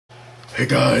Hey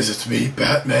guys, it's me,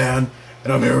 Batman,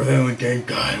 and I'm here with Alien Game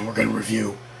Guy, and we're gonna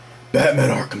review Batman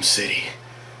Arkham City.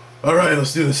 Alright,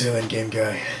 let's do this, Alien Game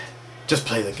Guy. Just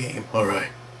play the game, alright.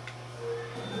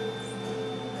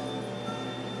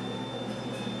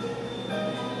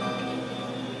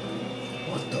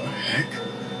 What the heck?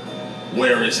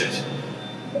 Where is it?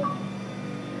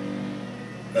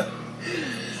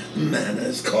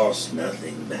 Manners cost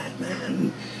nothing,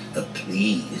 Batman. A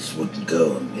please wouldn't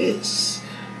go amiss.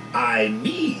 I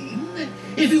mean,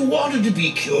 if you wanted to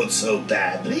be cured so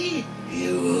badly,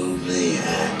 you only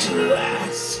had to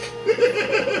ask.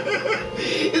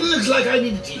 It looks like I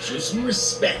need to teach you some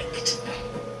respect.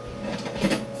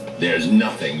 There's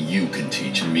nothing you can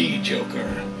teach me,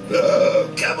 Joker. Oh,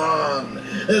 come on.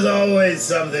 There's always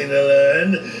something to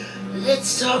learn. Let's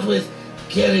start with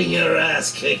getting your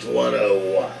ass kicked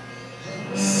 101.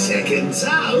 Seconds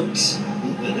out.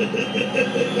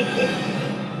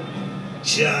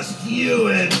 Just you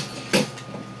and...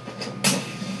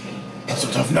 Not so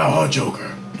tough now, huh,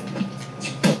 Joker?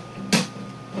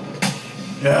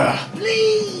 Yeah.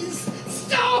 Please,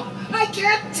 stop! I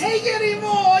can't take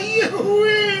anymore! You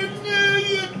win!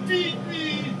 You beat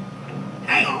me!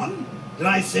 Hang on. Did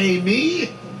I say me?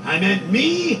 I meant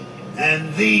me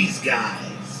and these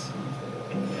guys.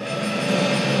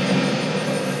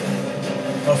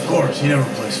 Of course, he never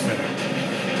plays fair.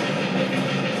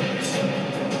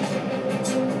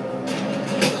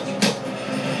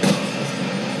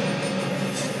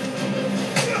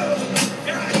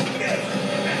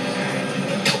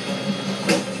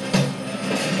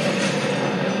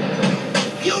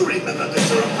 You remember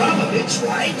Mr. Abramovich,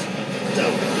 right?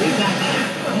 Don't worry, Batman.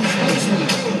 He's listening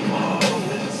to you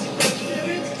always.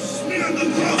 Smear the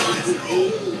profit.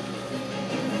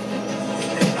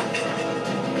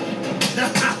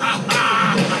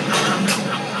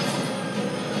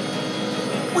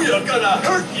 We are gonna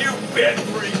hurt you, bad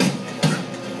freak!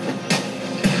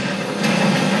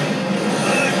 I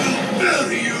will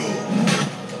bury you.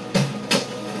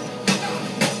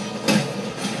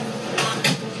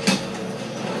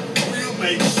 We'll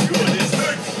make sure this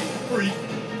hurts you, freak!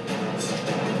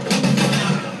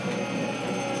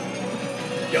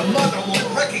 Your mother won't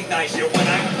recognize you when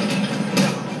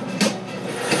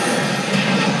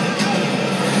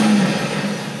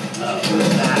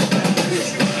This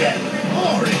is getting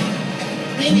boring.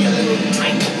 Maybe a little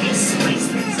tiny bit spice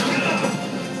things up.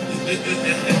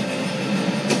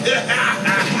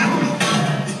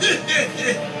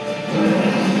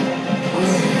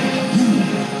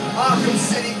 Arkham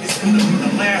City is gonna be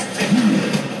the last thing.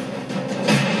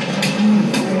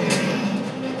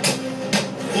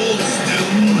 Hold still,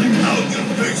 like how your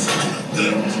face on the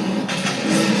dirt.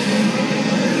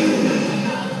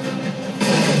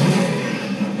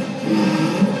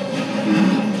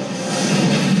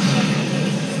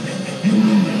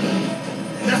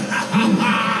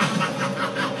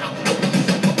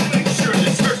 Make sure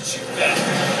this hurts you, bad.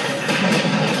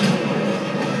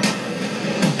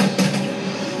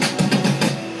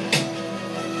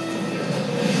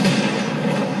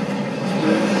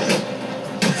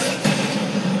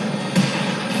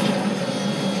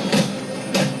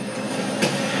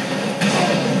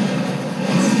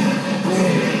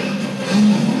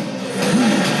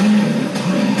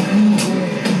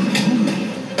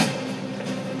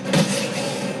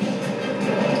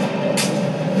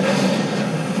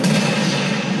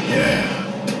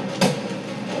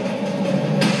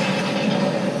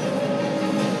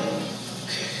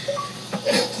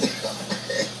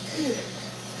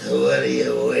 What are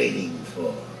you waiting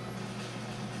for?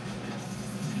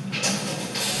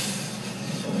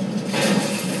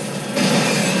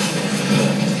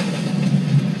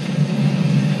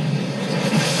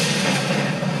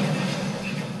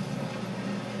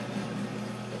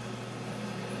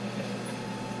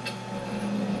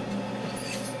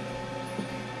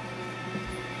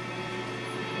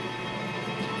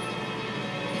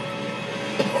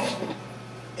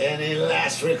 Any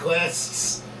last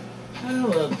requests?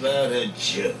 How about a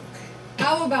joke?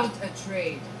 How about a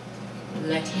trade?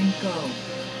 Let him go.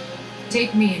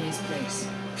 Take me in his place.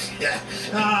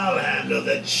 I'll handle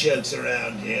the jokes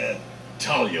around here.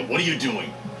 Talia, what are you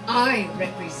doing? I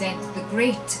represent the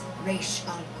great Ra's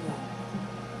al Ghul,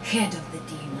 head of the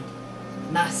demon,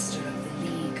 master of the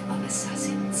League of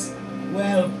Assassins.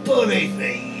 Well, bully for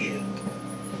you.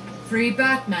 Free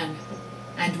Batman,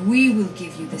 and we will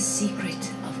give you the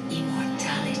secret of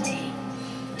immortality.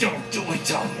 Don't do it,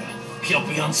 Talia. He'll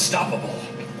be unstoppable.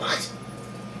 What?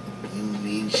 You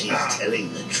mean she's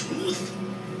telling the truth?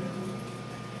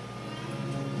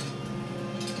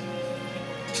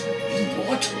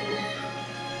 Immortal?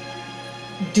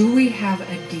 Do we have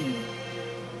a deal?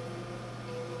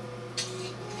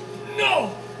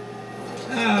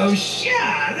 Oh,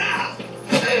 shut up!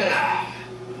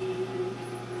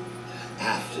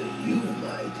 After you,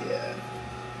 my dear.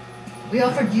 We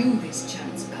offered you this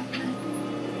chance, Batman.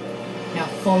 Now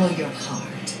follow your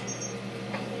heart.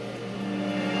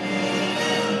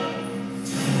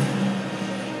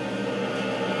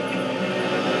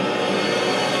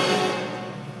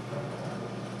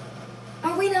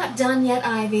 Are we not done yet,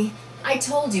 Ivy? I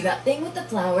told you that thing with the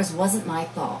flowers wasn't my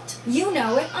fault. You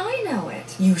know it, I know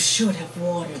it. You should have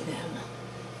watered them.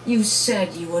 You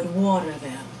said you would water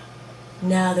them.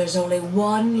 Now there's only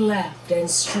one left, and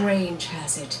Strange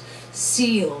has it,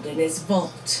 sealed in his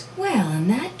vault. Well, in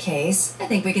that case, I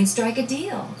think we can strike a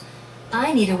deal.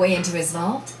 I need a way into his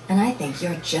vault, and I think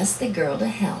you're just the girl to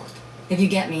help. If you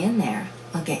get me in there,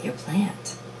 I'll get your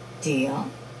plant. Deal?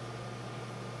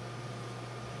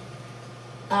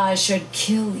 I should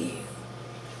kill you.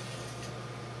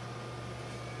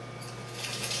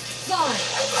 Fine.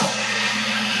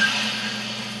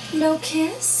 No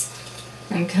kiss?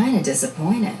 I'm kind of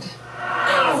disappointed.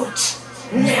 Out!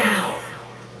 Now!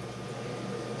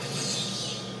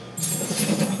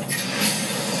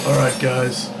 Alright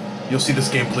guys, you'll see this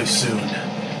gameplay soon.